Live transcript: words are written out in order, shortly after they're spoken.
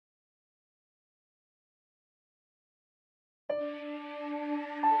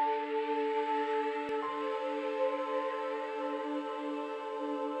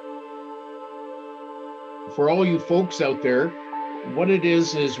for all you folks out there, what it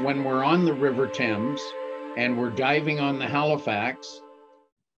is when we're on the River Thames and we're diving on the Halifax,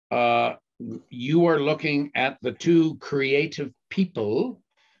 you are looking at the two creative people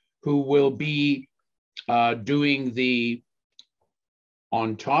who will be doing the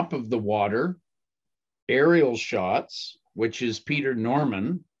on top of the water aerial shots, which is Peter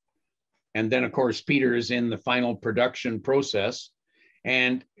Norman. And then, of course, Peter is in the final production process.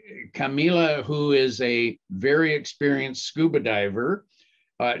 And Kamilla, who is a very experienced scuba diver,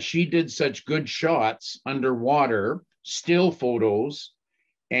 she did such good shots underwater, still photos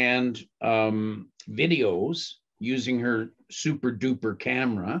and videos using her super duper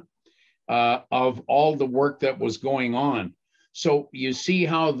camera of all the work that was going on. So you see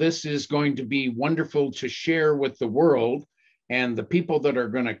how this is going to be wonderful to share with the world, and the people that are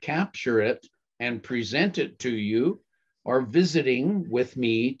going to capture it and present it to you are visiting with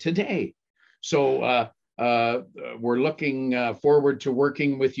me today. So we're looking forward to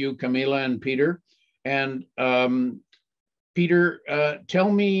working with you, Kamilla and Peter. And Peter, tell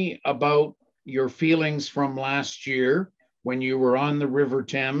me about your feelings from last year when you were on the River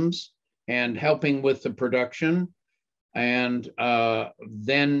Thames and helping with the production. And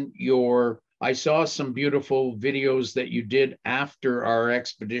then I saw some beautiful videos that you did after our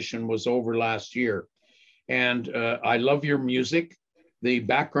expedition was over last year. And I love your music. The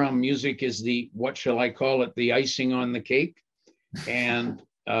background music is what shall I call it? The icing on the cake. And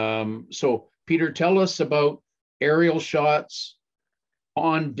so Peter, tell us about aerial shots,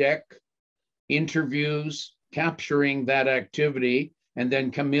 on deck, interviews, capturing that activity. And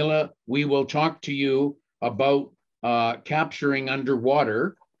then Kamilla, we will talk to you about capturing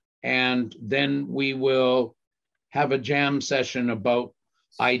underwater, and then we will have a jam session about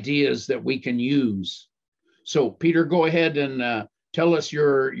ideas that we can use. So Peter, go ahead and tell us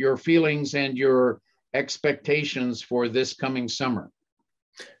your feelings and your expectations for this coming summer.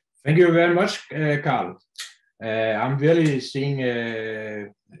 Thank you very much, Karl. I'm really seeing,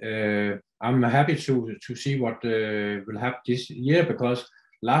 I'm happy to see what will happen this year, because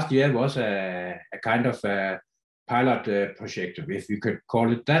last year was a kind of a pilot project, if you could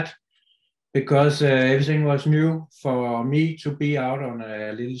call it that, because everything was new for me to be out on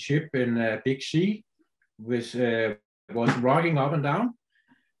a little ship in a big sea, which was rocking up and down.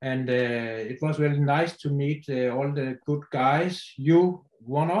 And it was really nice to meet all the good guys. You,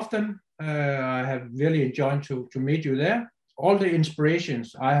 one of them, I have really enjoyed to meet you there. All the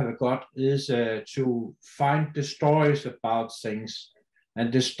inspirations I have got is to find the stories about things.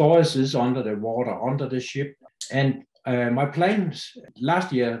 And the stories is under the water, under the ship. And my plans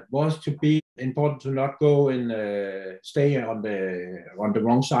last year was to be important to not go and stay on the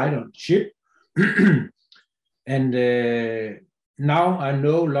wrong side of the ship. And now I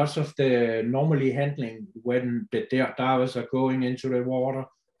know lots of the normally handling when the divers are going into the water,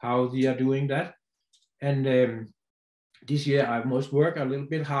 how they are doing that. And this year I must work a little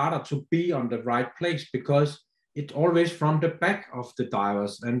bit harder to be on the right place, because it's always from the back of the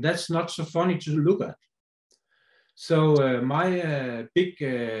divers, and that's not so funny to look at. So my big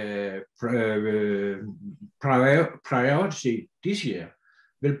priority this year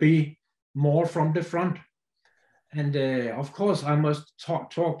will be more from the front. And of course, I must talk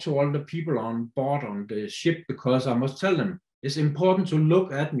to all the people on board on the ship, because I must tell them it's important to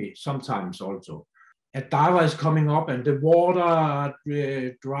look at me sometimes also. A diver is coming up and the water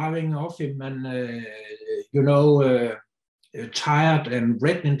driving off him, and tired and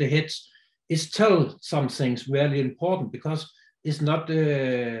red in the heads. It's tell some things really important, because it's not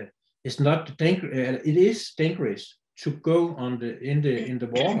dangerous. It is dangerous to go in the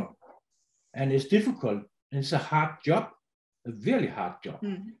water, and it's difficult. It's a hard job, a really hard job.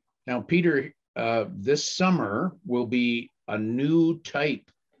 Now, Peter, this summer will be a new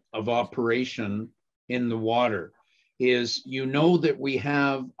type of operation in the water. That we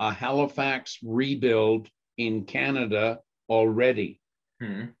have a Halifax rebuild in Canada already.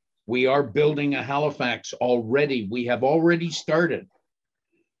 We are building a Halifax already. We have already started.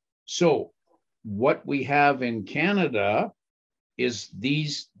 So what we have in Canada is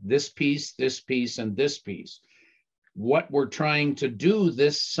this piece, and this piece. What we're trying to do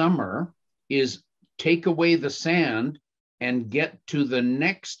this summer is take away the sand and get to the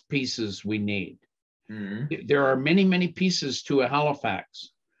next pieces we need. There are many, many pieces to a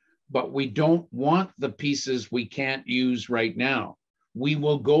Halifax, but we don't want the pieces we can't use right now. We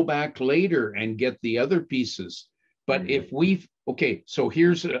will go back later and get the other pieces. But so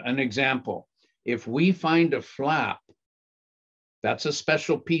here's an example. If we find a flap, that's a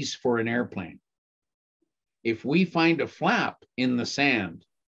special piece for an airplane. If we find a flap in the sand,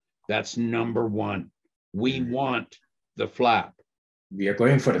 that's number one. We want the flap. We are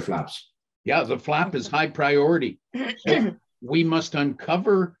going for the flaps. Yeah, the flap is high priority. So we must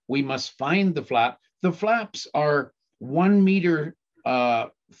uncover, we must find the flap. The flaps are 1 meter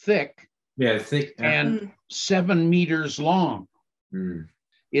thick. Yeah, thick. And 7 meters long.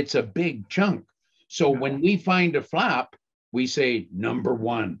 It's a big chunk. So when we find a flap, we say, number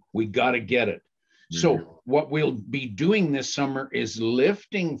one, we got to get it. So what we'll be doing this summer is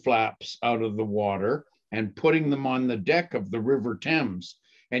lifting flaps out of the water and putting them on the deck of the River Thames.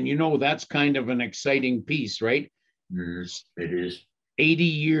 And you know, that's kind of an exciting piece, right? Yes, it is. 80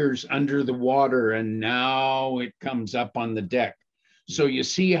 years under the water, and now it comes up on the deck. So you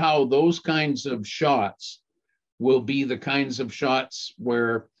see how those kinds of shots will be the kinds of shots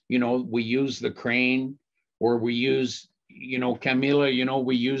where, you know, we use the crane, or we use, you know, Kamilla, you know,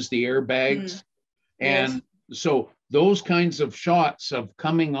 we use the airbags. And so those kinds of shots of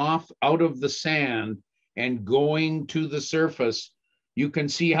coming off out of the sand and going to the surface, you can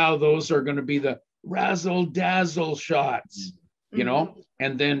see how those are going to be the razzle dazzle shots, you know.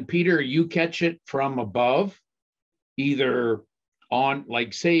 And then Peter, you catch it from above, either on,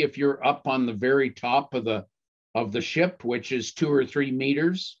 like, say if you're up on the very top of the ship, which is 2 or 3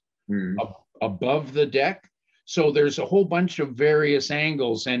 meters above the deck. So there's a whole bunch of various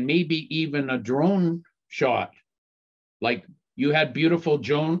angles, and maybe even a drone shot. Like you had beautiful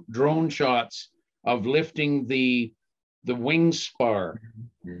drone shots of lifting the wing spar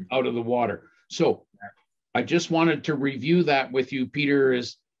out of the water. So I just wanted to review that with you, Peter,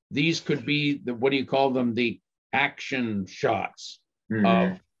 is these could be the, what do you call them? The action shots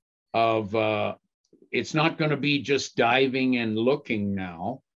of it's not going to be just diving and looking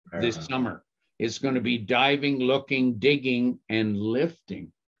now this summer. It's going to be diving, looking, digging, and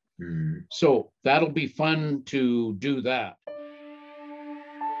lifting. So that'll be fun to do that.